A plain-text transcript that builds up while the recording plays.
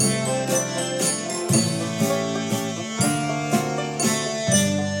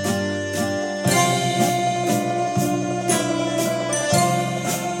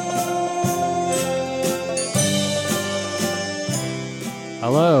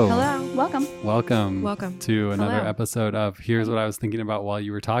Hello. Hello. Welcome. Welcome. To another Hello. episode of Here's What I Was Thinking About While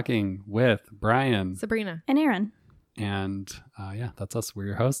You Were Talking with Brian. Sabrina. And Aaron. And that's us. We're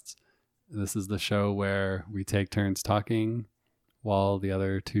your hosts. This is the show where we take turns talking while the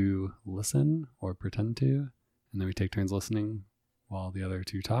other two listen or pretend to. And then we take turns listening while the other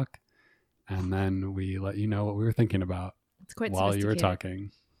two talk. And then we let you know what we were thinking about It's quite while you were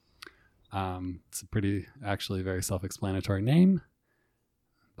sophisticated. talking. It's a pretty, actually very self-explanatory name,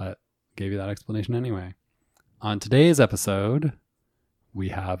 but gave you that explanation anyway. On today's episode, we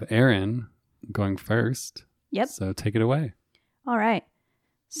have Aaron going first. Yep. So take it away. All right.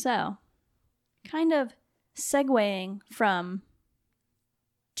 So, kind of segueing from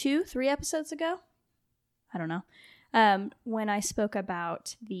 2-3 episodes ago. I don't know. When I spoke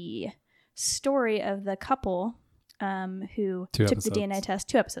about the story of the couple who took the DNA test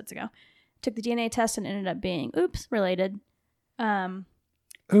 2 episodes ago. Took the DNA test and ended up being, related.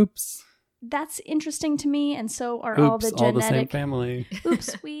 Oops. That's interesting to me, and so are all the genetic... all the same family.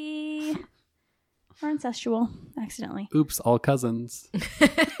 Oops, we are incestual, accidentally. Oops, all cousins.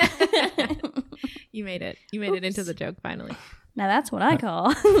 You made it. You made it into the joke finally. Now that's what I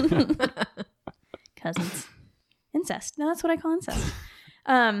call cousins. Incest. No, that's what I call incest.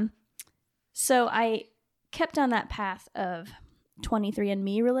 So I kept on that path of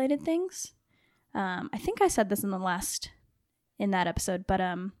 23andMe related things. I think I said this in that episode, but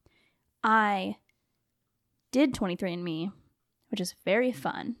I did 23andMe, which is very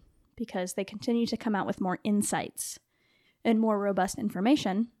fun because they continue to come out with more insights and more robust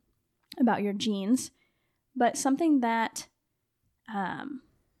information about your genes. But something that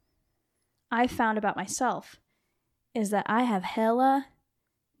I found about myself is that I have hella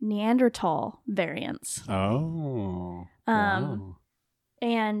Neanderthal variants. Oh. Wow.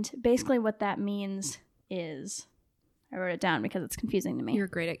 And basically what that means is, I wrote it down because it's confusing to me. You're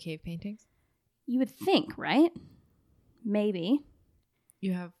great at cave paintings. You would think, right? Maybe.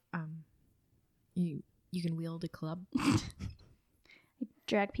 You have you can wield a club.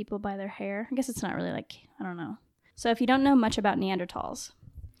 Drag people by their hair. I guess it's not really like, I don't know. So if you don't know much about Neanderthals.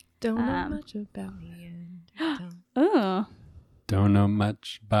 Don't know much about Neanderthals. Ooh. Don't know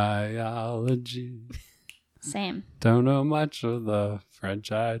much biology. Same. Don't know much of the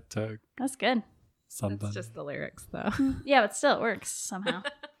French I took. That's good. Something. That's just the lyrics, though. Yeah, but still it works somehow.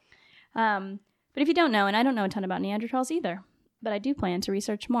 But if you don't know, and I don't know a ton about Neanderthals either, but I do plan to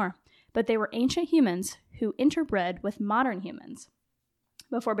research more. But they were ancient humans who interbred with modern humans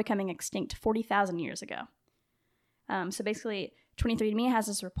before becoming extinct 40,000 years ago. So basically, 23andMe has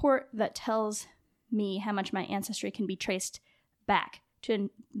this report that tells me how much my ancestry can be traced back to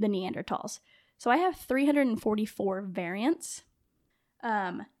the Neanderthals. So I have 344 variants,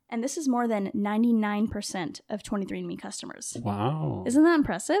 and this is more than 99% of 23andMe customers. Wow. Isn't that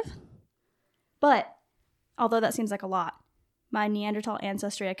impressive? But, although that seems like a lot, my Neanderthal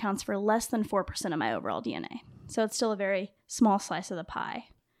ancestry accounts for less than 4% of my overall DNA. So it's still a very small slice of the pie.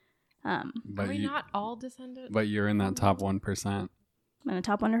 Are we not all descendants? But you're in that top 1%. In the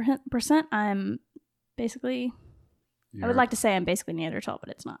top 1%, I'm basically... I would like to say I'm basically Neanderthal, but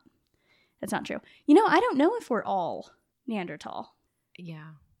it's not. It's not true. You know, I don't know if we're all Neanderthal.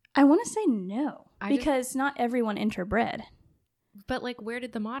 Yeah. I want to say no, because not everyone interbred. But, like, where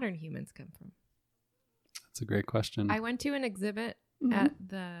did the modern humans come from? That's a great question. I went to an exhibit at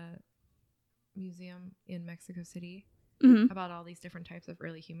the museum in Mexico City about all these different types of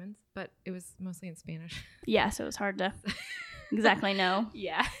early humans, but it was mostly in Spanish. Yeah, so it was hard to exactly know.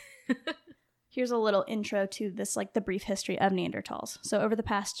 Yeah. Here's a little intro to this, like the brief history of Neanderthals. So over the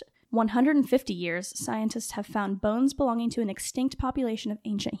past 150 years, scientists have found bones belonging to an extinct population of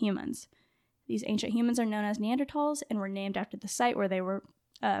ancient humans. These ancient humans are known as Neanderthals and were named after the site where they were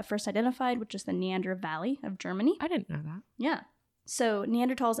first identified, which is the Neander Valley of Germany. I didn't know that. Yeah. So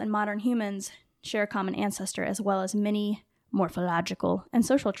Neanderthals and modern humans share a common ancestor as well as many morphological and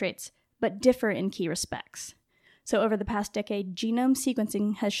social traits, but differ in key respects. So over the past decade, genome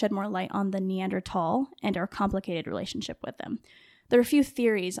sequencing has shed more light on the Neanderthal and our complicated relationship with them. There are a few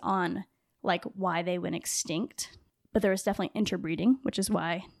theories on like why they went extinct, but there was definitely interbreeding, which is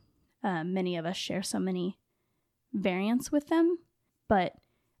why many of us share so many variants with them. But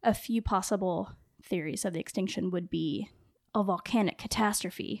a few possible theories of the extinction would be a volcanic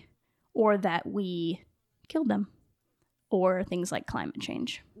catastrophe, or that we killed them, or things like climate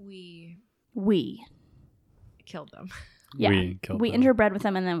change. We killed them. Yeah, them. we interbred with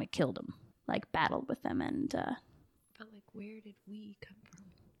them and then we killed them, like battled with them. And but like, where did we come from?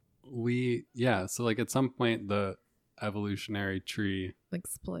 So like at some point the evolutionary tree like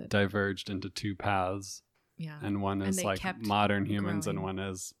split, diverged into two paths. Yeah. and one And is they like kept modern humans and growing. one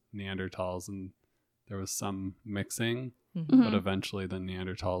is Neanderthals, and there was some mixing, Mhm. but eventually the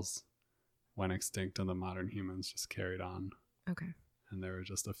Neanderthals went extinct and the modern humans just carried on, Okay. and there were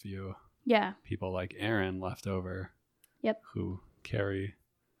just a few Yeah. people like Erin left over. Yep. Who carry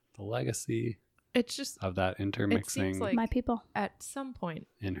the legacy It's just of that intermixing like- My people. at some point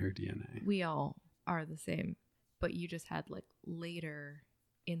in her DNA. we all are the same, but you just had like later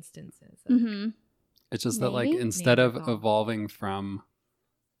instances. Of, Mm-hmm. It's just that like Maybe? instead of Neanderthal. evolving from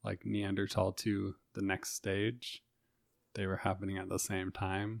like Neanderthal to the next stage, they were happening at the same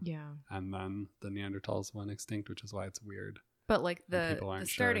time. Yeah. And then the Neanderthals went extinct, which is why it's weird. But like And the people aren't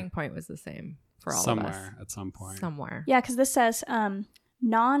starting sure. point was the same for all Somewhere of us. at some point. Somewhere. Yeah, because this says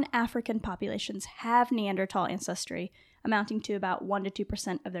non-African populations have Neanderthal ancestry, amounting to about 1 to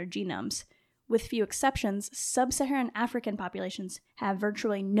 2% of their genomes. With few exceptions, sub-Saharan African populations have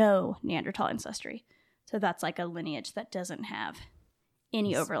virtually no Neanderthal ancestry. So that's like a lineage that doesn't have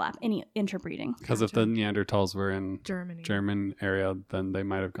any overlap, any interbreeding. Because if the Neanderthals were in Germany. German area, then they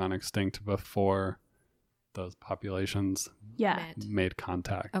might have gone extinct before those populations Yeah. Met. made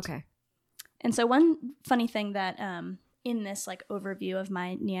contact. Okay. And so one funny thing that in this like overview of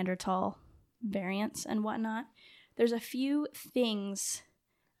my Neanderthal variants and whatnot, there's a few things,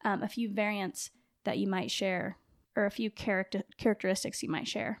 a few variants that you might share, or a few characteristics you might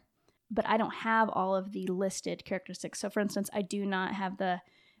share. But I don't have all of the listed characteristics. So for instance, I do not have the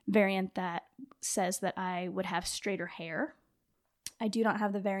variant that says that I would have straighter hair. I do not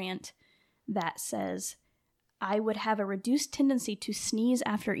have the variant that says I would have a reduced tendency to sneeze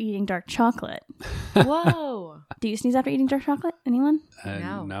after eating dark chocolate. Whoa. Do you sneeze after eating dark chocolate? Anyone?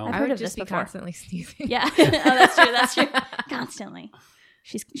 No. I've I heard would of just this be before. constantly sneezing. Yeah. Oh, that's true. That's true. Constantly.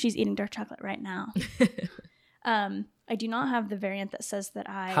 She's eating dark chocolate right now. I do not have the variant that says that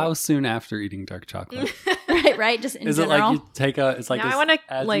I How soon after eating dark chocolate? right, just in Is general. it like you take a? It's like Now I as- wanna,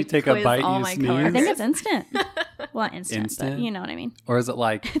 as like, you take a quiz bite, all you my sneeze. I think coworkers. it's instant. Well, not instant, Instant? but you know what I mean. Or is it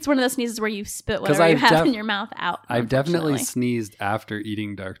like It's one of those sneezes where you spit 'Cause whatever you I've have def- in your mouth out. I've definitely unfortunately. sneezed after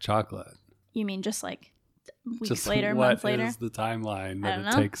eating dark chocolate. You mean just like weeks Just later, what months later? is the timeline I that don't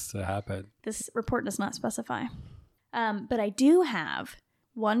it know. takes to happen? This report does not specify. But I do have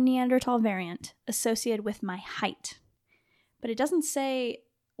one Neanderthal variant associated with my height. But it doesn't say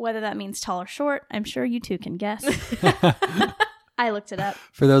whether that means tall or short. I'm sure you two can guess. I looked it up.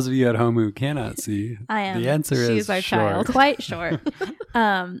 For those of you at home who cannot see, I am. the answer She is is our short. child. Quite short.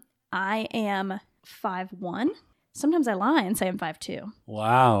 I am 5'1". Sometimes I lie and say I'm 5'2".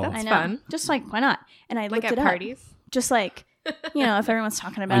 Wow. That's I know. fun. Just like, why not? And I Like looked at it up. parties. Just like, you know, if everyone's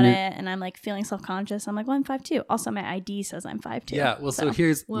talking about knew- it and I'm like feeling self-conscious, I'm like, well, I'm 5'2". Also, my ID says I'm 5'2". Yeah. Well, so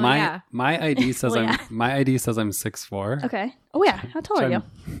here's Well, my yeah. my ID says Well, I'm yeah. my ID says I'm 6'4". Okay. Oh, yeah. How tall are you?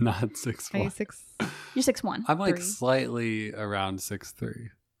 I'm not Are you 6'4". 6? You're 6'1". I'm like 3? slightly around 6'3".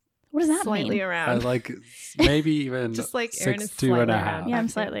 What does that Slightly mean? I around. like maybe even Just like Erin is 6'2" and slightly a around. half. Yeah, I'm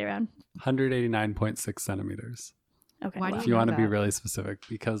Okay. slightly around. 189.6 centimeters. Okay. Why do well. If you know want to be that? really specific,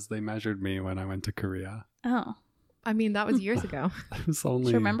 because they measured me when I went to Korea. Oh, I mean, that was years ago. It was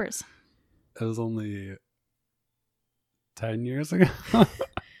only she remembers. It was only 10 years ago.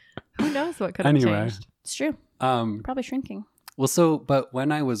 Who knows what could have Anyway. changed? It's true. Probably shrinking. Well, so, but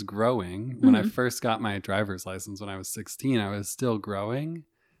when I was growing, when I Mhm. first got my driver's license when I was 16, I was still growing.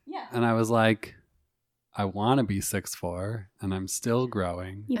 Yeah. And I was like, I want to be 6'4", and I'm still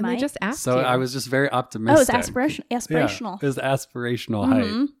growing. You and might. they just asked So you. I was just very Oh, optimistic. it's aspirational. Yeah, it was aspirational height.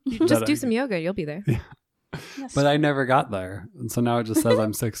 Mhm. You just that do I- some yoga. You'll be there. Yes. But I never got there. And so now it just says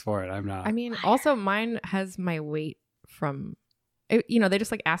I'm 6'4", and I'm not. I mean, also mine has my weight from, you know, they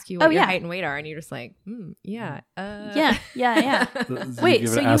just like ask you what Oh, your yeah. height and weight are, and you're just like, yeah. Yeah. You Wait, give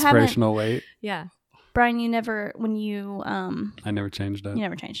so it you haven't- aspirational weight? Yeah. Brian, you never, when you I never changed it. you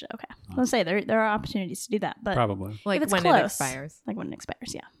never changed it. Okay. I was gonna say there are opportunities to do that, but Probably. Like it's when it close. expires. like when it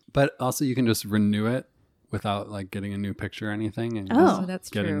expires, yeah. But also you can just renew it without like getting a new picture or anything. And Oh. So that's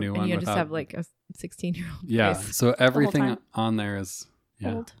Get a true. new and one you just without- have like a 16-year-old. yeah. face. So everything time. on there is,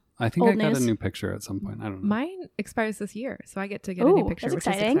 yeah. Old. I think I Old got news. a new picture at some point. I don't know. Mine expires this year, so I get to get a new Ooh, picture, that's which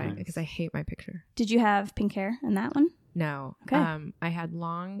exciting. is exciting because I hate my picture. Did you have pink hair in that one? No. Okay. I had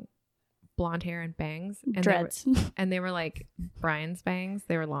long blonde hair and bangs. And Dreads. They were like Brian's bangs.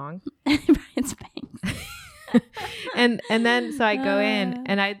 They were long. Brian's bangs. and then so I go in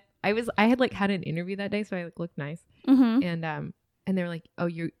and I had like had an interview that day, so I like looked nice. Mm-hmm. And they were like, "Oh,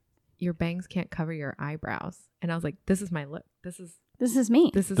 your bangs can't cover your eyebrows." And I was like, "This is my look. This is This is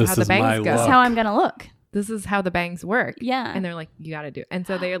me. this is This how the is my bangs look. go. This is how I'm gonna look. This is how the bangs work." Yeah. And they're like, "You got to do." And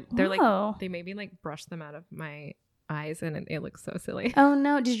so they're like Oh. they made me like brush them out of my eyes, and it looks so silly. Oh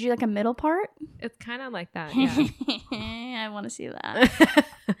no! Did you do like a middle part? It's kind of like that. Yeah. I want to see that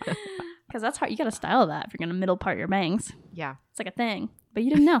because that's hard. You got to style that if you're gonna middle part your bangs. Yeah. It's like a thing, but you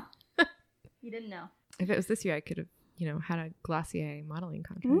didn't know. You didn't know. If it was this year, I could have, had a Glossier modeling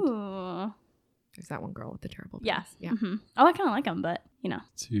contract. Ooh. There's that one girl with the terrible bangs. Yeah. Yeah. Mm-hmm. Oh, I kind of like them, but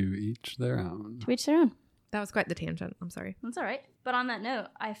To each their own. to each their own. That was quite the tangent. I'm sorry. That's all right. But on that note,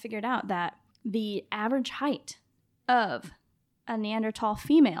 I figured out that the average height of a Neanderthal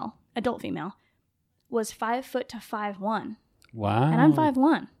female, adult female, was 5 foot to 5'1", Wow. and I'm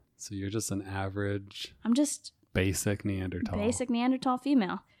 5'1". So you're just an average, I'm just basic Neanderthal. basic Neanderthal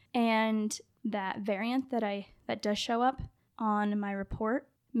female, and that variant that does show up on my report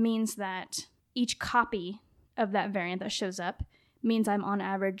means that each copy of that variant that shows up means I'm on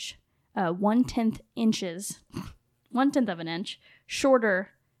average 1/10 inches, 1/10 of an inch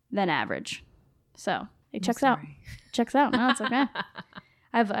shorter than average. So it checks out. Checks out. No, it's okay.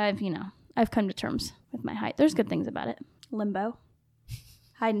 I've come to terms with my height. There's good things about it. Limbo,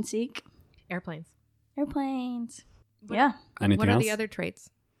 hide and seek, Airplanes. airplanes. Yeah. Anything What are else? the other traits?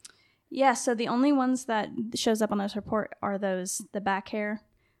 Yeah, so the only ones that shows up on this report are the back hair,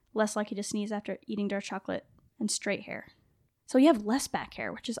 less likely to sneeze after eating dark chocolate, and straight hair. So you have less back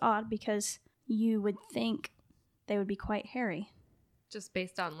hair, which is odd because you would think they would be quite hairy. Just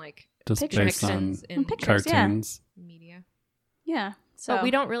based on like Just pictures. based on depictions in pictures, yeah. cartoons. media. Yeah. So But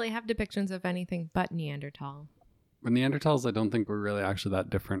we don't really have depictions of anything but Neanderthal. But Neanderthals, I don't think were really actually that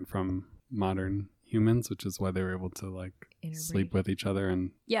different from modern humans, which is why they were able to like Interbreed. sleep with each other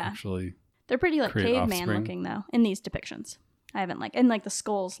and Yeah. actually. They're pretty like create caveman offspring. looking though in these depictions. I haven't and the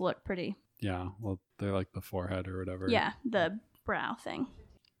skulls look pretty. Yeah, well, they're like the forehead or whatever. Yeah, the brow thing.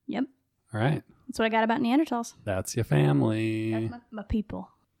 Yep. All right, That's what I got about Neanderthals. that's your family. That's my people.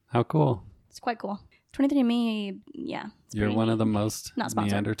 How cool! It's quite cool. 23andMe, yeah. it's You're pretty one of the neat. most Not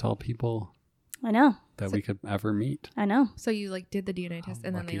sponsored. Neanderthal people I know. that we could ever meet. I know. So you like did the DNA test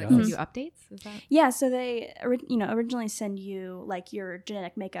and then they lucky like us. send you updates? Is that? Yeah, so they originally send you like your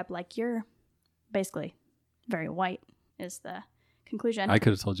genetic makeup, like you're basically very white is the conclusion, I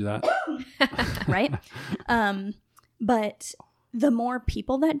could have told you that. right? But the more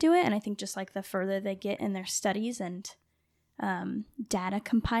people that do it, and I think just like the further they get in their studies and data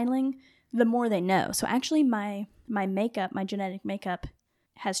compiling, the more they know. So actually my makeup, my genetic makeup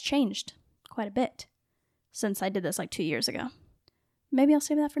has changed quite a bit since I did this like 2 years ago. Maybe I'll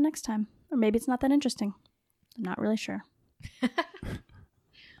save that for next time. Or maybe it's not that interesting. I'm not really sure.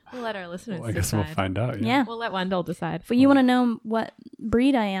 We'll let our listeners Well, I guess decide. we'll find out. Yeah. We'll let Wendell decide. If you want to know what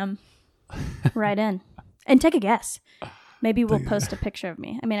breed I am, write in. And take a guess. Maybe we'll post a picture of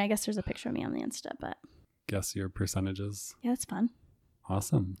me. I mean, I guess there's a picture of me on the Insta, but Guess your percentages. yeah, that's fun.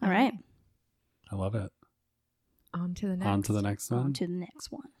 Awesome. All right. I love it. On to the next. On to the next On one. to the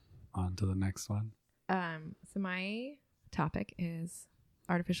next one. On to the next one. So my topic is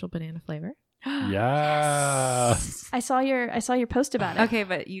artificial banana flavor. Yes. I saw your post about it. Okay,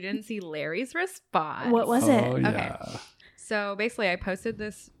 but you didn't see Larry's response. What was Oh, it? yeah. So basically, I posted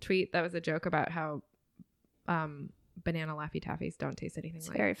this tweet that was a joke about how banana Laffy Taffies don't taste anything It's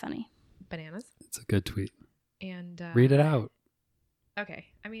like very funny. bananas. It's a good tweet. And Read it out. Okay,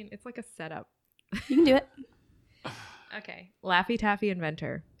 I mean it's like a setup. You can do it. Okay, Laffy Taffy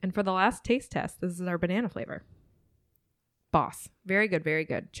inventor, and for the last taste test, this is our banana flavor. Boss, very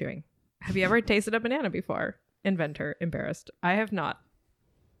good chewing. Have you ever tasted a banana before? Inventor, embarrassed. I have not.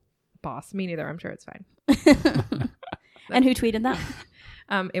 Boss, me neither. I'm sure it's fine. And who tweeted that?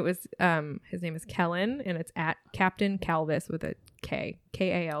 It was his name is Kellen, and it's at Captain Calvis with a K,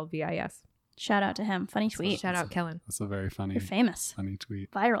 Kalvis. Shout out to him. Funny tweet. Shout out Kellen. That's a very funny, You're famous. funny tweet.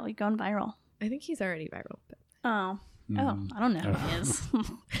 Viral. You're going viral. I think he's already viral. But Oh. Oh, I don't know who he is.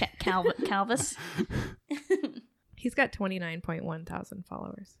 Calvis. he's got 29.1 thousand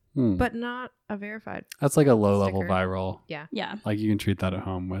followers, Hmm. but not a verified. That's like a low level Sticker. viral. Yeah, Yeah. Like you can treat that at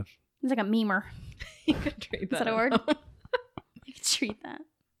home with. He's like a memer. you could treat that. Is that a word? You can treat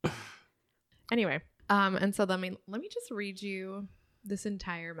that. Anyway, and so let me just read you this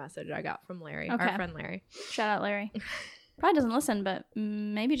entire message I got from Larry, Okay. our friend Larry. Shout out Larry. Probably doesn't listen, but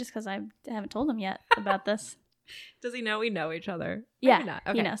maybe just because I haven't told him yet about this. Does he know we know each other? Yeah, Maybe not.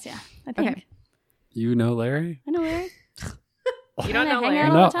 Okay. he knows. Yeah, I think. Okay. You know Larry? I know Larry. You don't know Hang Larry? out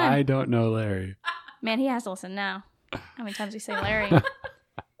all No, the time. I don't know Larry. Man, he has to listen now. How many times we say Larry?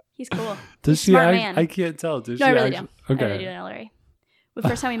 He's cool. Does He's a she? smart man. I can't tell. Does No, she? I really actually? do. Okay. I really do know Larry. The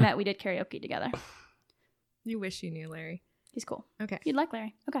first time we met, we did karaoke together. You wish you knew Larry. He's cool. Okay. You'd like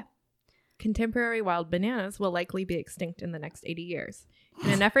Larry. Okay. contemporary wild bananas will likely be extinct in the next 80 years.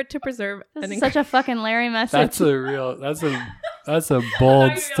 In an effort to preserve This is such a fucking Larry message. That's a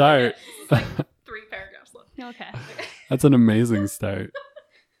bold start. It's like 3 paragraphs left. Okay. That's an amazing start.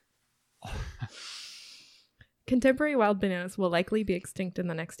 Contemporary wild bananas will likely be extinct in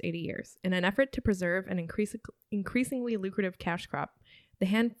the next 80 years. In an effort to preserve an increasingly lucrative cash crop, the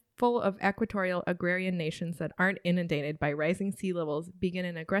handful of equatorial agrarian nations that aren't inundated by rising sea levels begin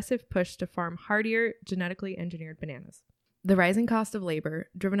an aggressive push to farm hardier, genetically engineered bananas. The rising cost of labor,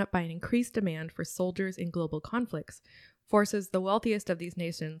 driven up by an increased demand for soldiers in global conflicts, forces the wealthiest of these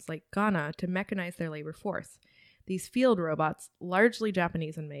nations, like Ghana, to mechanize their labor force. These field robots, largely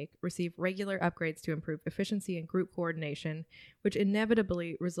Japanese in make, receive regular upgrades to improve efficiency and group coordination, which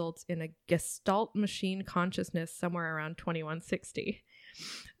inevitably results in a Gestalt machine consciousness somewhere around 2160.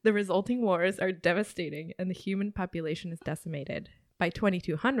 The resulting wars are devastating, and the human population is decimated. By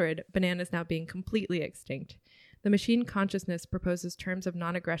 2200, bananas now being completely extinct. The machine consciousness proposes terms of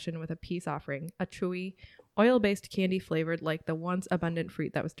non-aggression with a peace offering, a chewy, oil-based candy flavored like the once abundant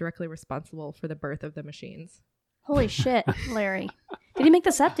fruit that was directly responsible for the birth of the machines. Holy shit, Larry. Did he make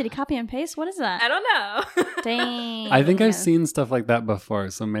this up? Did he copy and paste? What is that? I don't know. Dang. I think I've seen stuff like that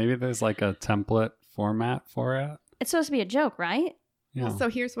before, so maybe there's like a template format for it. It's supposed to be a joke, right? Yeah. So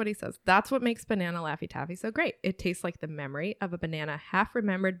here's what he says. That's what makes banana Laffy Taffy so great. It tastes like the memory of a banana half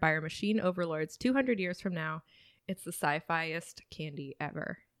remembered by our machine overlords 200 years from now. It's the sci-fi-est candy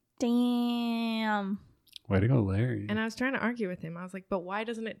ever. Damn. Way to go, Larry. And I was trying to argue with him. I was like, but why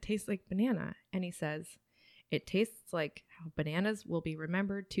doesn't it taste like banana? And he says, it tastes like how bananas will be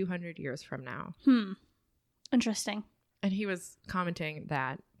remembered 200 years from now. Interesting. And he was commenting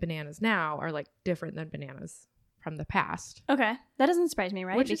that bananas now are like different than bananas from the past. Okay. That doesn't surprise me,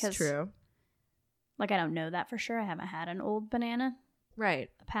 right? Which is true. Like, I don't know that for sure. I haven't had an old banana, Right.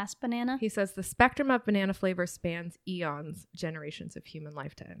 a past banana. He says the spectrum of banana flavor spans eons, generations of human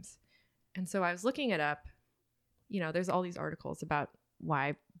lifetimes. And so I was looking it up. You know, there's all these articles about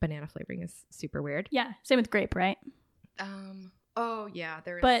why banana flavoring is super weird. Yeah. Same with grape, right? Oh yeah,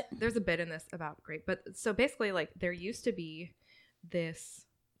 there's a bit in this about grape. But so basically, like, there used to be this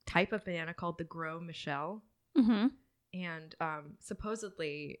type of banana called the Gros Michel. Mm-hmm. And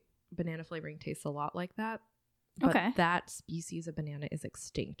supposedly banana flavoring tastes a lot like that. But Okay. that species of banana is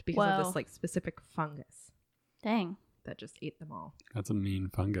extinct because of Whoa. this like specific fungus Dang. that just ate them all. That's a mean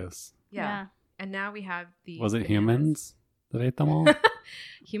fungus. Yeah. And now we have the Was it humans that ate them all?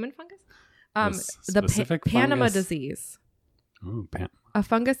 Human fungus? The specific Panama fungus? disease. Ooh, A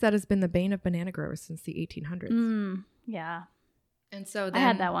fungus that has been the bane of banana growers since the 1800s. Yeah. And so I then,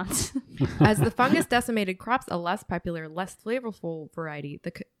 had that once. as the fungus decimated crops, a less popular, less flavorful variety,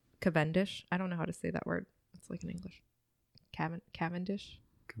 the Cavendish. I don't know how to say that word. It's like in English. Cavendish.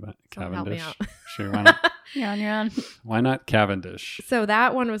 Someone help me Cavendish. out. Sure, why not? You're on your own. Why not Cavendish? So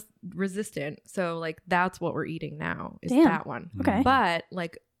that one was resistant. So like that's what we're eating now is Damn. that one. Okay. But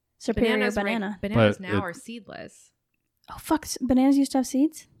like Superior banana. bananas But now are seedless. Oh, fuck. Bananas used to have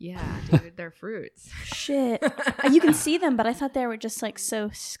seeds? Yeah, dude, they're fruits. Shit. You can see them, but I thought they were just like so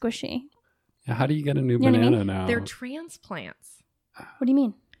squishy. Yeah, how do you get a new know what I banana mean? now? They're transplants. What do you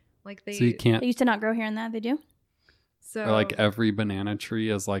mean? Like they so you can't. They used to not grow here and that. They do? so Or like every banana tree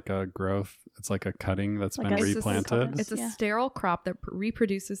is like a growth. It's like a cutting that's Like been a replanted. it's a Yeah. sterile crop that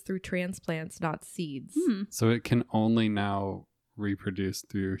reproduces through transplants, not seeds. So it can only now reproduce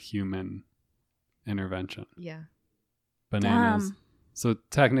through human intervention. Yeah. Bananas. Damn. So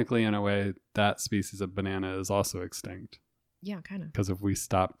technically, in a way, that species of banana is also extinct. Yeah, kind of. Because if we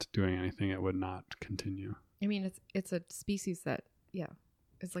stopped doing anything, it would not continue. I mean, it's a species that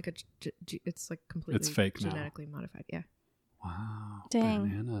it's like it's like completely It's fake now. genetically modified. Yeah. Wow. Dang.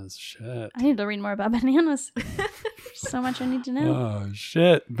 Bananas. Shit. I need to read more about bananas. So much I need to know. Oh,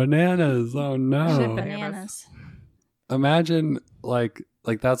 shit. Bananas. Oh, no. Shit, bananas. Imagine, like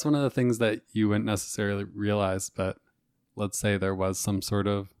that's one of the things that you wouldn't necessarily realize, but let's say there was some sort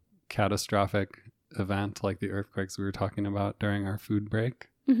of catastrophic event like the earthquakes we were talking about during our food break,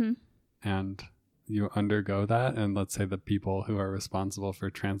 Mm-hmm. and you undergo that, and let's say the people who are responsible for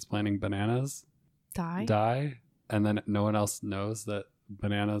transplanting bananas die, and then no one else knows that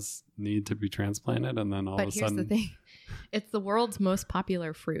bananas need to be transplanted, and then all But of a here's sudden the thing: it's the world's most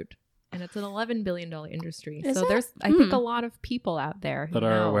popular fruit, and it's an $11 billion industry. Is so it? there's, I think, a lot of people out there who That are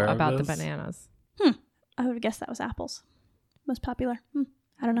know aware of about the this? bananas. I would have guessed that was apples. Most popular.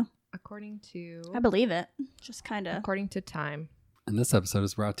 I don't know. According to I believe it. Just kind of according to Time. And this episode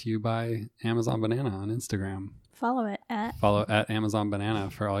is brought to you by Amazon Banana on Instagram. follow it at. Follow at Amazon Banana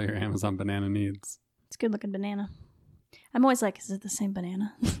for all your Amazon Banana needs. It's a good looking banana. I'm always like, is it the same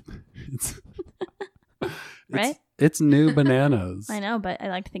banana? Right? It's new bananas. I know, but I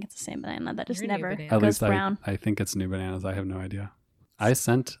like to think it's the same banana that just Your new never banana. At goes least brown. I think it's new bananas. I have no idea.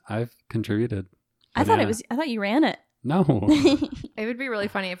 I've contributed. I thought banana. I thought you ran it. No. It would be really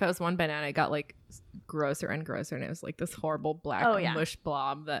funny if it was one banana. It got like grosser and grosser, and it was like this horrible black mush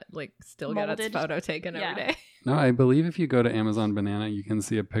blob that like still got its Molded. photo taken Yeah. every day. No, I believe if you go to Amazon Banana, you can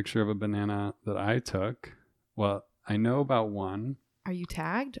see a picture of a banana that I took. Well, I know about one. Are you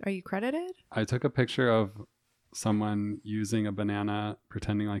tagged? Are you credited? I took a picture of someone using a banana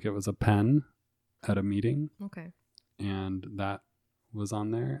pretending like it was a pen at a meeting, Okay. and that was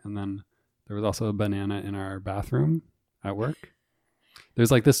on there. And then there was also a banana in our bathroom at work.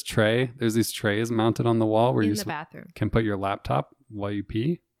 There's like this tray. There's these trays mounted on the wall where In you the bathroom. can put your laptop while you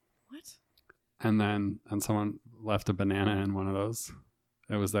pee. What? And someone left a banana in one of those.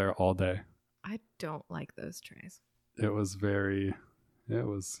 It was there all day. I don't like those trays. It was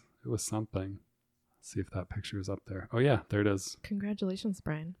something. Let's see if that picture is up there. Oh yeah, there it is. Congratulations,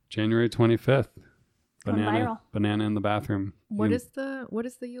 Brian. January 25th. Going viral. Banana in the bathroom. What is the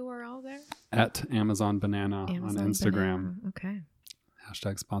URL there? At Amazon Banana on Instagram. Banana. Okay.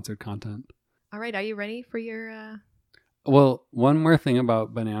 Hashtag sponsored content. All right. Are you ready for your? Well, one more thing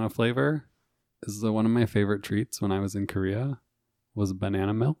about banana flavor is that one of my favorite treats when I was in Korea was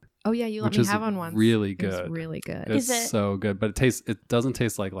banana milk. Oh yeah, you let which me is have one once. really It was good. really good. It's Is it- so good, but it doesn't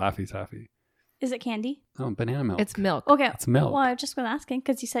taste like Laffy Taffy. Is it candy? Oh, banana milk. It's milk. Okay. It's milk. Well, I just was asking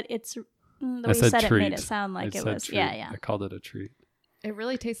because you said it's the I way you said said it treat. made it sound like I it said was. treat. Yeah. I called it a treat. It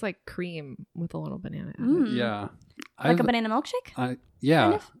really tastes like cream with a little banana. in it. Mm. Yeah. Like a banana milkshake? Yeah.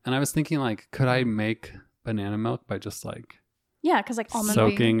 kind of? And I was thinking like, could I make banana milk by just like Yeah, because like almond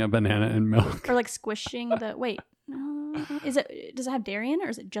milk soaking a banana in milk? or like squishing the. Wait, does it have dairy in it or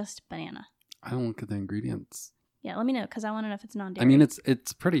is it just banana? I don't look at the ingredients. Yeah, let me know because I want to know if it's non-dairy. I mean,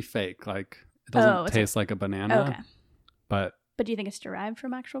 it's pretty fake. Like it doesn't it's taste like a banana, okay. but But do you think it's derived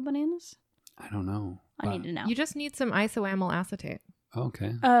from actual bananas? I don't know. I need to know. You just need some isoamyl acetate.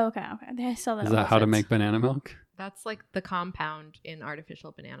 Okay. Oh, okay. I saw that. Is at that how to Whole make Foods. banana milk? That's like the compound in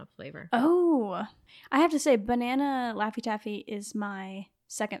artificial banana flavor. Oh, I have to say, banana Laffy Taffy is my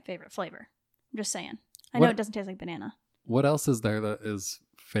second favorite flavor. I'm just saying. I know What- it doesn't taste like banana. What else is there that is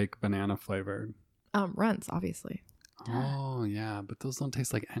fake banana flavored? Runts, obviously. Duh. Oh yeah, but those don't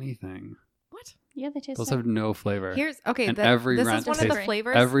taste like anything. What? Yeah, they taste Those like. have no flavor. Here's okay. And This every is runt one of the tastes-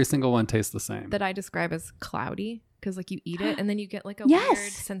 flavors Every single one tastes the same. that I describe as cloudy because like you eat it and then you get like a Yes.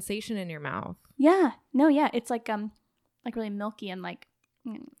 weird sensation in your mouth. Yeah. No, yeah. It's like really milky and like.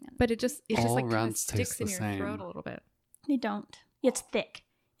 But it's just All like kind of runts taste sticks in the your same. throat a little bit. They don't. It's thick.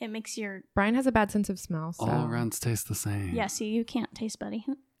 It makes your. Brian has a bad sense of smell. So All runts taste the same. Yeah, see, you can't taste, buddy.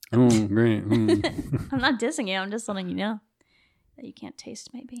 Oh, great. Mm. I'm not dissing you. I'm just letting you know that you can't taste,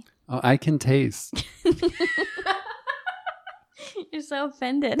 maybe. Oh, I can taste. You're so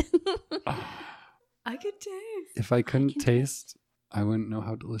offended. I could taste. If I couldn't can taste, I wouldn't know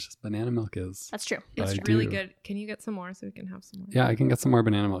how delicious banana milk is. That's true. But It's I really do. good. Can you get some more so we can have some more? Yeah, I can get some more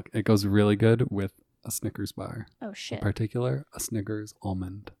banana milk. It goes really good with a Snickers bar. Oh, In shit. particular, a Snickers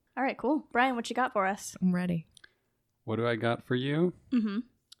almond. All right, cool. Brian, what you got for us? I'm ready. What do I got for you? Mm-hmm.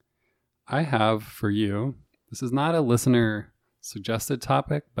 I have for you, this is not a listener suggested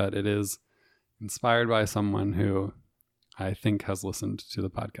topic, but it is inspired by someone who I think has listened to the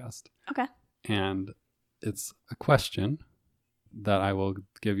podcast. Okay. And it's a question that I will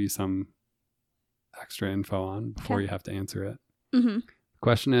give you some extra info on before Okay. you have to answer it. Mm-hmm. The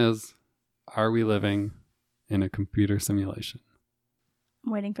question is, are we living in a computer simulation?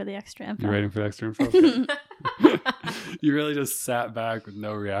 I'm waiting for the extra info. You waiting for the extra info? Okay. You really just sat back with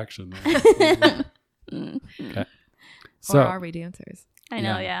no reaction there. Okay. Or So, are we dancers? I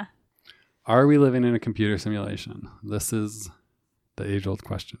know, Yeah. yeah. are we living in a computer simulation? This is the age-old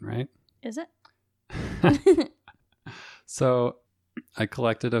question, right? Is it? So I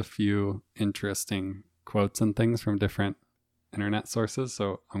collected a few interesting quotes and things from different internet sources.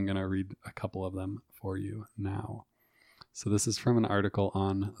 So I'm going to read a couple of them for you now. So this is from an article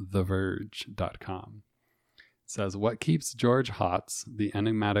on TheVerge.com. It says, what keeps George Hotz, the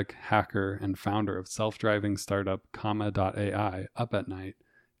enigmatic hacker and founder of self-driving startup Comma.ai, up at night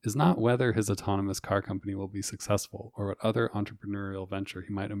is not whether his autonomous car company will be successful or what other entrepreneurial venture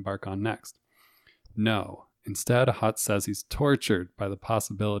he might embark on next. No. Instead, Hotz says he's tortured by the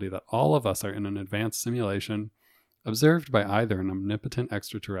possibility that all of us are in an advanced simulation observed by either an omnipotent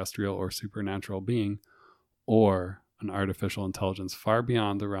extraterrestrial or supernatural being or an artificial intelligence far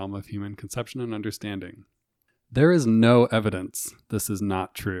beyond the realm of human conception and understanding. There is no evidence this is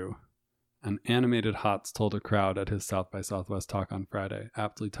not true. an animated HOTS told a crowd at his South by Southwest talk on Friday,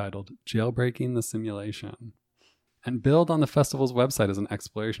 aptly titled Jailbreaking the Simulation. And billed on the festival's website as an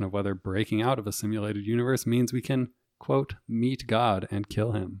exploration of whether breaking out of a simulated universe means we can, quote, meet God and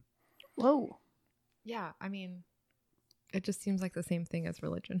kill him. Whoa. Yeah, I mean, it just seems like the same thing as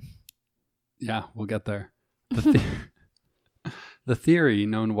religion. Yeah, we'll get there. The theory,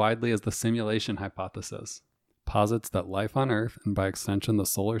 known widely as the simulation hypothesis, posits that life on Earth, and by extension the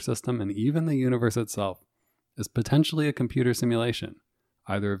solar system and even the universe itself, is potentially a computer simulation,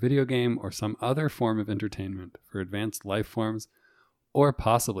 either a video game or some other form of entertainment for advanced life forms, or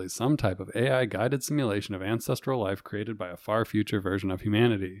possibly some type of AI-guided simulation of ancestral life created by a far future version of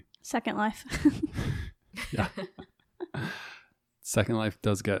humanity. Second Life. Yeah. Second Life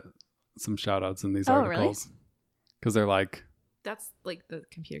does get some shout-outs in these Oh, articles. Because they're like, That's like the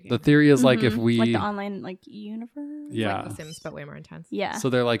computer game. the theory is like if Mhm. we... Like the online universe? It's yeah. like The Sims, but way more intense. Yeah. So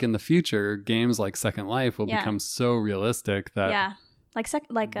they're like, in the future, games like Second Life will Yeah. become so realistic that yeah. Like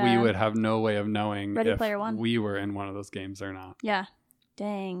we would have no way of knowing Ready if Player One. we were in one of those games or not. Yeah.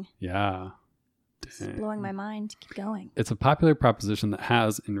 Dang. Yeah. It's Dang. blowing my mind. Keep going. It's a popular proposition that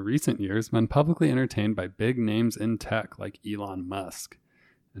has, in recent years, been publicly entertained by big names in tech like Elon Musk,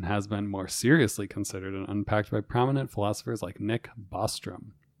 and has been more seriously considered and unpacked by prominent philosophers like Nick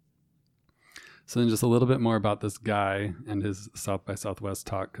Bostrom. So then just a little bit more about this guy and his South by Southwest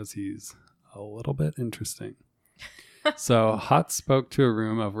talk, because he's a little bit interesting. So Hot spoke to a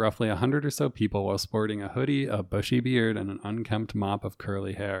room of roughly 100 or so people while sporting a hoodie, a bushy beard, and an unkempt mop of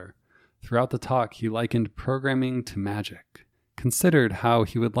curly hair. Throughout the talk, he likened programming to magic, considered how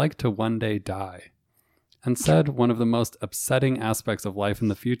he would like to one day die, and said one of the most upsetting aspects of life in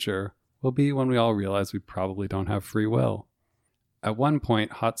the future will be when we all realize we probably don't have free will. At one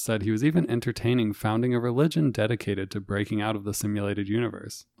point, Hot said he was even entertaining founding a religion dedicated to breaking out of the simulated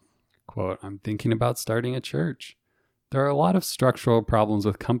universe. Quote, I'm thinking about starting a church. There are a lot of structural problems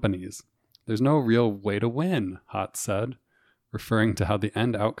with companies. There's no real way to win, Hot said, referring to how the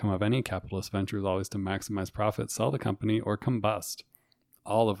end outcome of any capitalist venture is always to maximize profit, sell the company, or combust,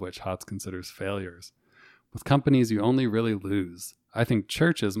 all of which Hotz considers failures. With companies, you only really lose. I think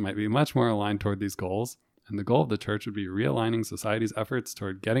churches might be much more aligned toward these goals, and the goal of the church would be realigning society's efforts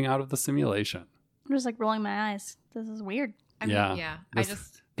toward getting out of the simulation. I'm just like rolling my eyes. This is weird. I mean, Yeah. yeah.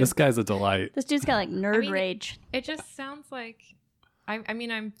 This- This guy's a delight. This dude's got like nerd mean, rage. It just sounds like. I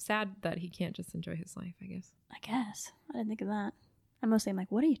mean, I'm sad that he can't just enjoy his life, I guess. I guess. I didn't think of that. I mostly am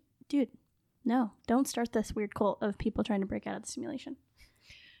like, what are you, dude? No, don't start this weird cult of people trying to break out of the simulation.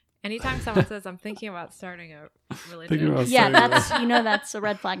 Anytime someone says, I'm thinking about starting a Thinking religion. about Yeah, starting that's a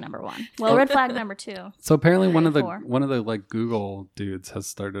red flag number one. Well, red flag number two. So apparently one of the Four. like Google dudes has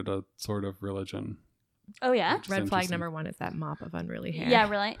started a sort of religion. Oh yeah. Which is Red flag interesting. number one is that mop of unruly hair. Yeah,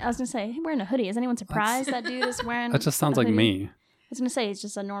 really. I was gonna say, he's wearing a hoodie. Is anyone surprised that dude is wearing? That just sounds a like hoodie? me. I was gonna say he's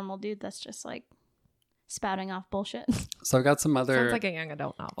just a normal dude that's just like spouting off bullshit. So I've got some other Sounds like a young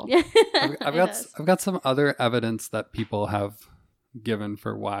adult novel. Yeah, I've it got does. I've got some other evidence that people have given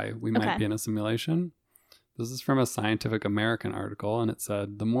for why we might Okay. be in a simulation. This is from a Scientific American article, and it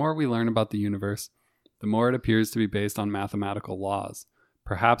said, the more we learn about the universe, the more it appears to be based on mathematical laws.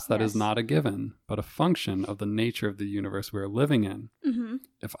 Perhaps that is Yes. not a given, but a function of the nature of the universe we are living in. Mm-hmm.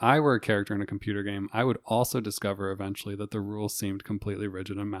 If I were a character in a computer game, I would also discover eventually that the rules seemed completely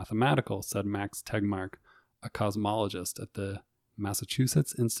rigid and mathematical, said Max Tegmark, a cosmologist at the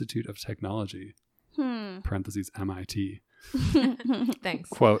Massachusetts Institute of Technology, parentheses MIT. Thanks.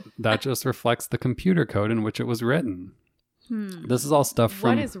 Quote, that just reflects the computer code in which it was written. This is all stuff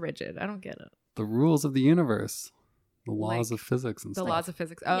from What is rigid? I don't get it. the rules of the universe, the laws Like, of physics and The stuff. laws of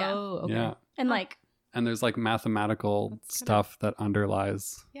physics. Oh, Yeah. okay. Yeah. And like And there's like mathematical That's kinda- stuff that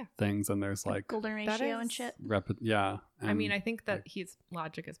underlies Yeah. things, and there's like golden that ratio and is- shit. yeah. I mean, and- I think that his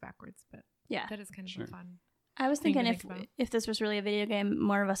logic is backwards, but Yeah. that is kind of Sure. fun. I was thing to thinking think about. if this was really a video game,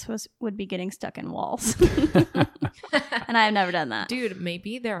 more of us would be getting stuck in walls. And I have never done that. Dude,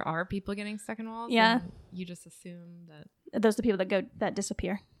 maybe there are people getting stuck in walls. Yeah. And you just assume that. Those are the people that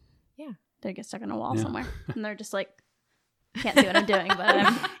disappear. Yeah. They get stuck in a wall Yeah. somewhere. And they're just like, can't see what I'm doing, but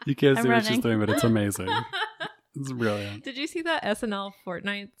I'm you can't I'm see what she's running. doing, but it's amazing. It's brilliant. Did you see that SNL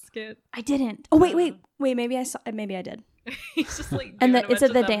Fortnite skit? I didn't. Oh wait. Maybe I saw. Maybe I did. He's just like. And doing a is it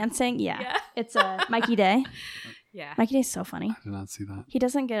bunch the of them. dancing? Yeah. Yeah. It's Mikey Day. Yeah. Mikey Day's so funny. I did not see that. He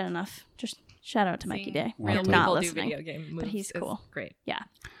doesn't get enough. Just shout out to Mikey Seeing Day. Real Real I'm people not do listening. video game moves but he's is cool. Great. All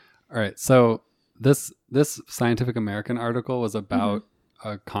right. So this Scientific American article was about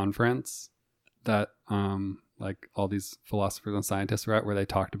a conference that like all these philosophers and scientists were at, where they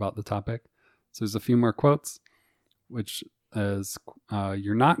talked about the topic. So there's a few more quotes, which is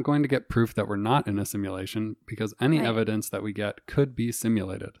you're not going to get proof that we're not in a simulation because any Right. evidence that we get could be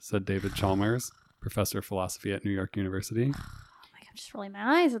simulated, said David Chalmers, professor of philosophy at New York University. Oh my God, I'm just rolling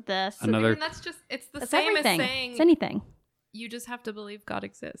my eyes at this. Another- I mean, that's just, it's the It's same everything. as saying It's anything. you just have to believe God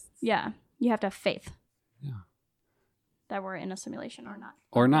exists. Yeah. You have to have faith. Yeah. That we're in a simulation or not.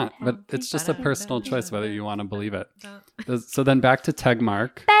 Or not, but Hell. it's just a personal choice whether you want to believe it. So then back to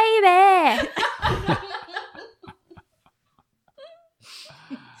Tegmark. Baby!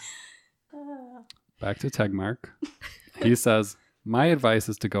 Back to Tegmark. He says, my advice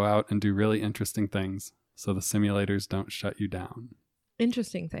is to go out and do really interesting things so the simulators don't shut you down.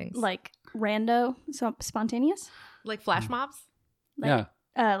 Interesting things. Like rando, so spontaneous? Like flash mobs? Like,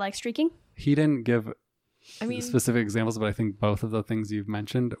 yeah. Like streaking? He didn't give I mean, specific examples, but I think both of the things you've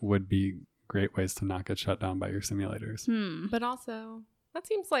mentioned would be great ways to not get shut down by your simulators. but also, that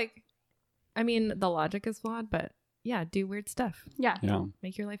seems like, I mean, the logic is flawed, but yeah, do weird stuff. Yeah. Yeah.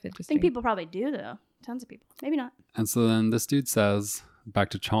 Make your life I interesting. think people probably do, though. Tons of people. Maybe not. And so then this dude says, back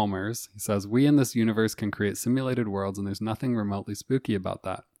to Chalmers, he says, we in this universe can create simulated worlds and there's nothing remotely spooky about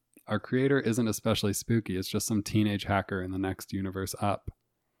that. Our creator isn't especially spooky. It's just some teenage hacker in the next universe up.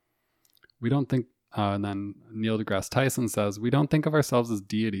 We don't think, and then Neil deGrasse Tyson says, we don't think of ourselves as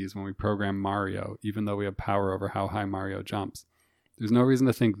deities when we program Mario, even though we have power over how high Mario jumps. There's no reason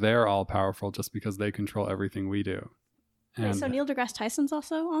to think they're all powerful just because they control everything we do. Wait, And, so Neil deGrasse Tyson's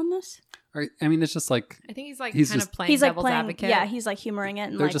also on this? I mean, it's just like, I think he's like He's kind just- of playing He's like devil's playing. advocate. Yeah, he's like humoring it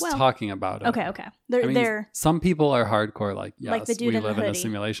and they're like, just well, talking about it. okay, okay. They're I mean, they're some people are hardcore, like, yes, Like the dude we in the live in a hoodie.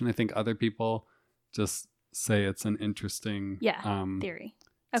 simulation. I think other people just say it's an interesting, theory.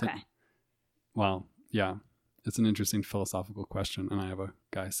 it's a- Okay. well, yeah, it's an interesting philosophical question. And I have a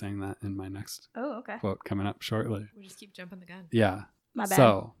guy saying that in my next Oh, okay. quote coming up shortly. We just keep jumping the gun. Yeah. My bad.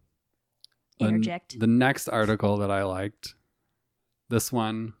 So Interject. the next article that I liked, this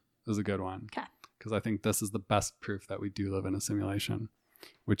one is a good one. Okay. Because I think this is the best proof that we do live in a simulation,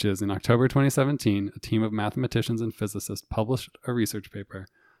 which is in October 2017, a team of mathematicians and physicists published a research paper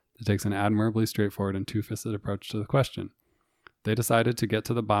that takes an admirably straightforward and two-fisted approach to the question. They decided to get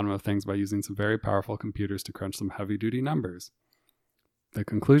to the bottom of things by using some very powerful computers to crunch some heavy-duty numbers. The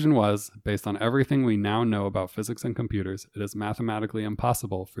conclusion was, based on everything we now know about physics and computers, it is mathematically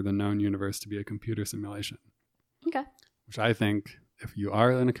impossible for the known universe to be a computer simulation. Okay. Which I think, if you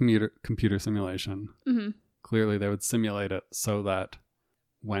are in a computer simulation, Mm-hmm. clearly they would simulate it so that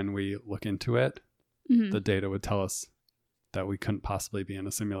when we look into it, Mm-hmm. the data would tell us that we couldn't possibly be in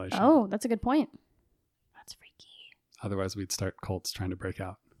a simulation. Oh, that's a good point. That's freaky. Otherwise, we'd start cults trying to break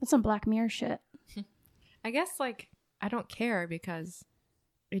out. That's some Black Mirror shit. I guess, like, I don't care because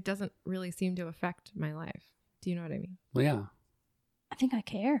it doesn't really seem to affect my life. Do you know what I mean? Well, yeah, I think I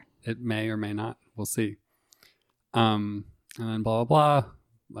care. it may or may not. We'll see. And then blah, blah,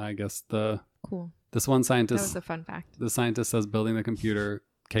 blah. I guess Cool. this one That scientist, was a fun fact. the scientist says building the computer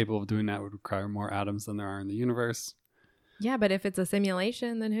capable of doing that would require more atoms than there are in the universe. Yeah, but if it's a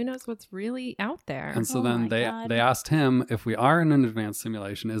simulation, then who knows what's really out there? And so Oh then my they God. they asked him, if we are in an advanced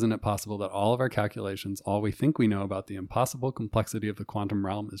simulation, isn't it possible that all of our calculations, all we think we know about the impossible complexity of the quantum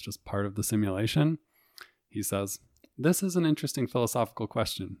realm is just part of the simulation? He says, this is an interesting philosophical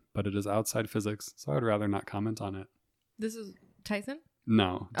question, but it is outside physics, so I would rather not comment on it. This is Tyson?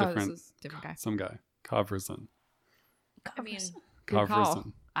 No, Oh, different. this is a different guy. Some guy. Coverson. I mean, Covers. good call.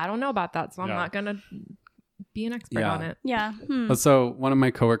 Coverson. I don't know about that, so I'm Yeah. not going to be an expert Yeah. on it. Yeah. But so one of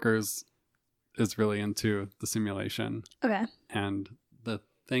my coworkers is really into the simulation. Okay. And the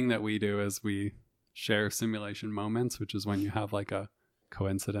thing that we do is we share simulation moments, which is when you have like a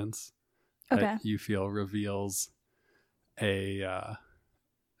coincidence Okay. that you feel reveals a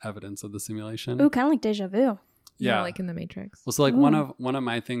evidence of the simulation. Ooh, kind of like deja vu. Yeah. Like in the Matrix. Well, so like Ooh. one of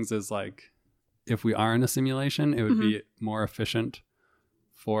my things is like, if we are in a simulation, it would be more efficient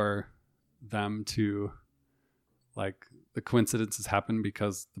for them to, like, the coincidences happen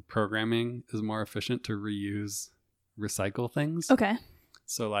because the programming is more efficient to recycle things. Okay.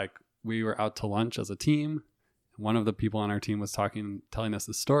 So like we were out to lunch as a team. One of the people on our team was telling us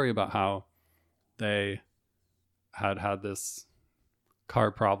this story about how they had this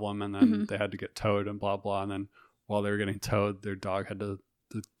car problem and then they had to get towed and blah, blah. And then while they were getting towed, their dog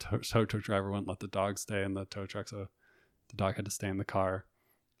the tow truck driver wouldn't let the dog stay in the tow truck. So the dog had to stay in the car.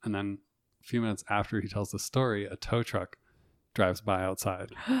 And then a few minutes after he tells the story, a tow truck drives by outside.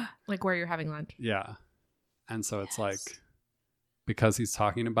 Like where you're having lunch. Yeah. And so it's like, because he's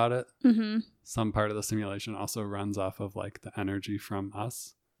talking about it, Mm-hmm. some part of the simulation also runs off of like the energy from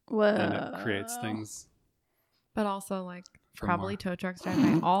us Whoa. and it creates things. But also, like, for probably more. tow trucks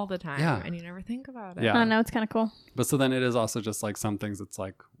drive by all the time, Yeah. and you never think about it. Yeah. I don't know. It's kind of cool. But so then it is also just like some things. It's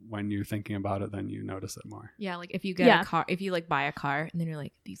like when you're thinking about it, then you notice it more. Yeah, like if you get Yeah. a car, if you like buy a car, and then you're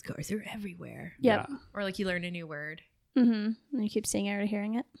like, these cars are everywhere, Yep. Yeah. or like you learn a new word. Mm-hmm. And you keep seeing it or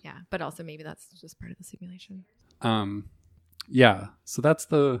hearing it. Yeah, but also maybe that's just part of the simulation. Yeah. So that's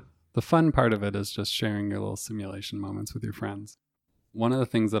the fun part of it, is just sharing your little simulation moments with your friends. One of the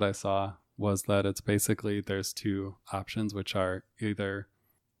things that I saw was that it's basically there's two options, which are either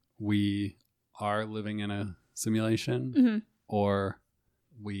we are living in a simulation Mm-hmm. or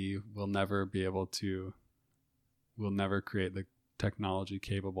we will never be able to, we'll never create the technology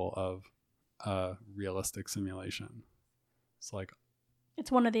capable of a realistic simulation. It's like,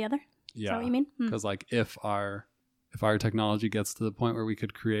 It's one or the other. Is that yeah, what you mean? because like if our technology gets to the point where we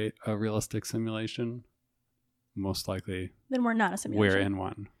could create a realistic simulation, most likely Then we're not a simulation. we're in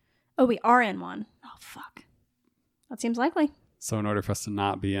one. Oh, we are in one. Oh, fuck. That seems likely. So in order for us to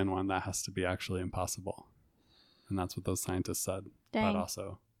not be in one, that has to be actually impossible. And that's what those scientists said. Dang. But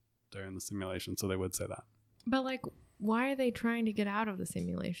also during the simulation, so they would say that. But like, why are they trying to get out of the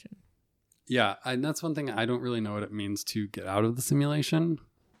simulation? Yeah, and that's one thing I don't really know what it means to get out of the simulation.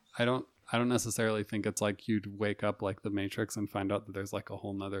 I don't necessarily think it's like you'd wake up like the Matrix and find out that there's like a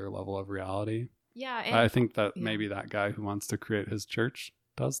whole nother level of reality. Yeah, I think that yeah. maybe that guy who wants to create his church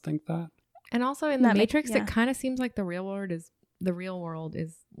does think that. and also in the That Matrix, yeah. it kind of seems like the real world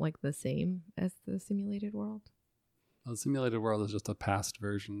is like the same as the simulated world. The simulated world is just a past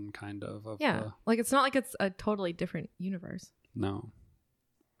version, kind of Yeah, like it's not like it's a totally different universe. No.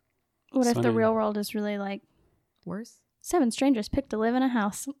 What It's if the funny. real world is really like Worse. 7 strangers picked to live in a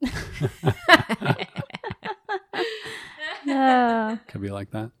house? Could be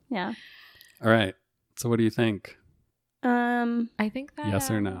like that. Yeah. All right. So what do you think? I think that Yes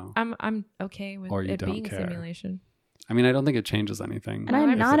or no? I'm okay with Or you it don't being care. a simulation. I mean, I don't think it changes anything. And I'm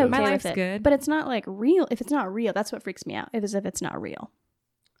life's not good. okay My with life's it. good. But it's not like real. If it's not real, that's what freaks me out. If it's not real.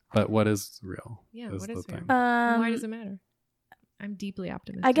 But what is real? Yeah, what is real? thing. Why does it matter? I'm deeply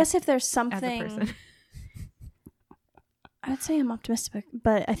optimistic. I guess if there's as a something, person. I would say I'm optimistic,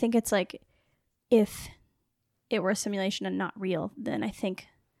 but I think it's like if it were a simulation and not real, then I think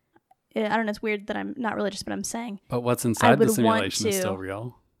I don't know. It's weird that I'm not religious, but I'm saying, But what's inside the would want simulation is to- still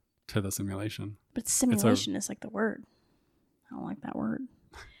real to the simulation. but simulation is like the word. I don't like that word.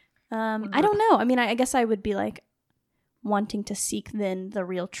 I Word. don't know. I mean, I guess I would be like wanting to seek then the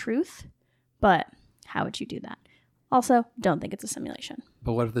real truth, but how would you do that? Also, don't think it's a simulation.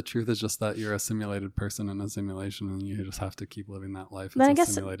 But what if the truth is just that you're a simulated person in a simulation and you just have to keep living that life Then I as a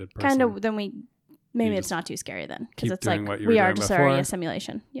guess simulated person? Kind of. Then maybe You it's just not too scary then, keep because it's doing like what you were we are doing just already before. a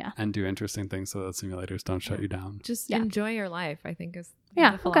simulation. Yeah. And do interesting things so that simulators don't shut you down. just Yeah. enjoy your life, I think is Yeah.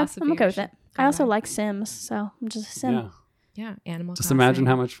 the Okay. philosophy I'm okay we with it. should I go also by. like Sims, so I'm just a sim. Yeah. Yeah, Animal Just Crossing. imagine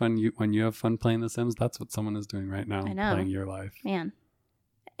how much fun when you have fun playing The Sims. That's what someone is doing right now. I know. Playing your life. Man,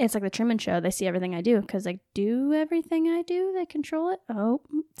 it's like the Truman Show. They see everything I do because I do everything I do. They control it. Oh,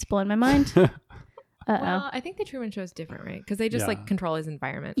 it's blowing my mind. Well, I think the Truman Show is different, right? Because they just Yeah. like control his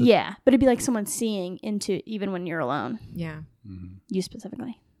environment. Yeah, but it'd be like someone seeing into even when you're alone. Yeah. Mhm. You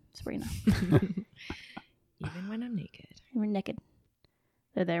specifically, Sabrina. Even when I'm naked. You're naked.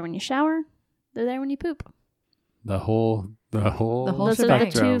 They're there when you shower. They're there when you poop. The whole whole Those are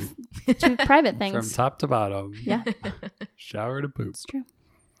the spectrum two private from things. top to bottom. Yeah, Shower to poop. it's true.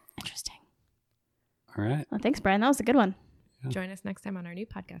 Interesting. All right. Well, thanks, Brian. That was a good one. Join us next time on our new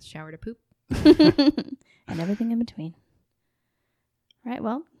podcast, Shower to Poop. And everything in between. All right.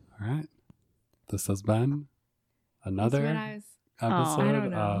 Well, All right. This has been another That's what I was. episode I don't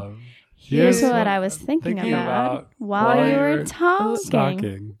know. of here's Here's what I was thinking thinking about about while you were talking.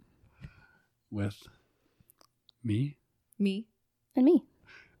 Talking with me. Me. And me.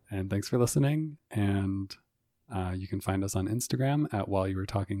 And thanks for listening. And you can find us on Instagram at While You Were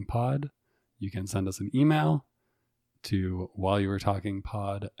Talking Pod. You can send us an email to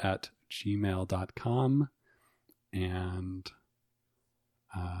whileyouweretalkingpod@gmail.com. And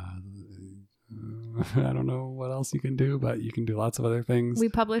I don't know what else you can do, but you can do lots of other things. We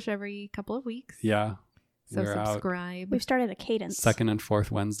publish every couple of weeks. Yeah. So we're out. subscribe. We've started a cadence. Second and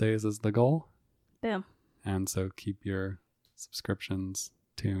fourth Wednesdays is the goal. Boom. And so keep your subscriptions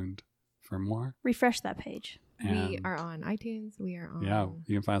tuned for more. Refresh that page. We And are on iTunes. We are on. yeah,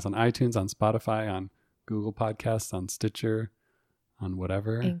 you can find us on iTunes, on Spotify, on Google Podcasts, on Stitcher, on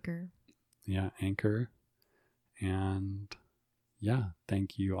whatever. Anchor. Yeah, Anchor. And yeah,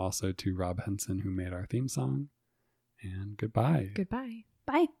 thank you also to Rob Henson who made our theme song. And goodbye. Goodbye.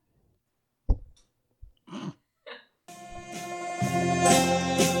 Bye.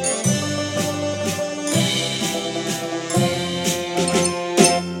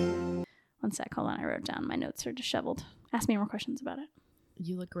 down. My notes are disheveled. Ask me more questions about it.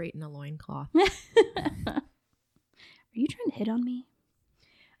 You look great in a loincloth. Are you trying to hit on me?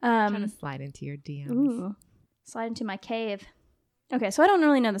 Trying to slide into your DMs. Ooh, slide into my cave. Okay, so I don't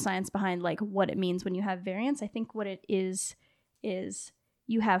really know the science behind like what it means when you have variants. I think what it is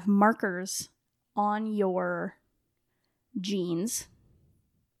you have markers on your genes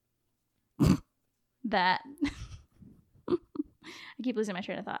that I keep losing my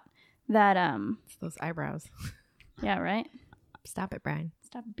train of thought. That It's those eyebrows. yeah, right. Stop it, Brian.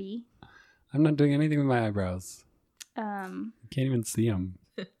 Stop B. I'm not doing anything with my eyebrows. Um. I can't even see them.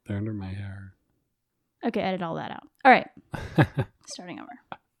 They're under my hair. Okay, edit all that out. All right, starting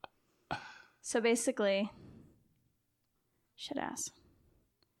over. So basically, shit ass.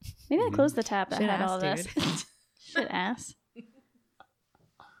 Maybe I closed the tab that Shit had ass, all of this. dude. Shit ass.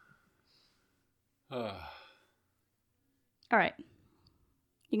 All right.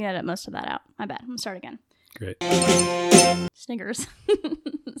 You can edit most of that out. My bad. I'm gonna start again. Great. Sniggers.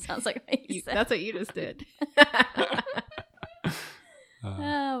 Sounds like what you said. That's what you just did.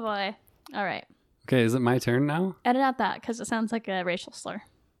 Oh boy. All right. Okay, is it my turn now? Edit out that because it sounds like a racial slur,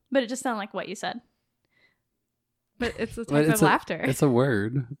 but it just sounded like what you said. But it's a Well, type of laughter. It's a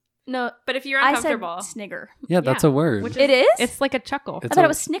word. No, But if you're I said uncomfortable, snigger. Yeah, that's Yeah. a word. Which It is. it's like a chuckle. It's I thought a- it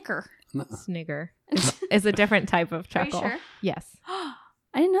was snicker. No. Snigger is a different type of Are you chuckle. sure? Yes. I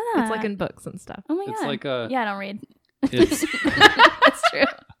didn't know that. It's like in books and stuff. Oh my It's god. like a. Yeah, I don't read. It's That's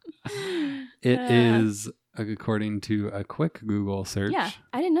true. it is according to a quick Google search. Yeah,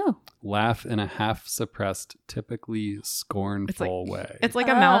 I didn't know. Laugh in a half suppressed, typically scornful way. It's like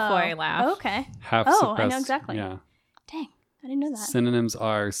a Malfoy laugh. Oh, okay. half Oh, I suppressed. know exactly. Yeah. Dang, I didn't know that. Synonyms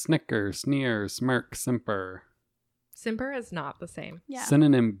are snicker, sneer, smirk, simper. Simper is not the same. Yeah.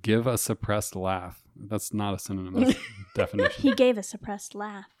 Synonym give a suppressed laugh. That's not a synonym. That's definition. He gave a suppressed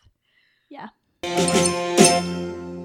laugh. Yeah.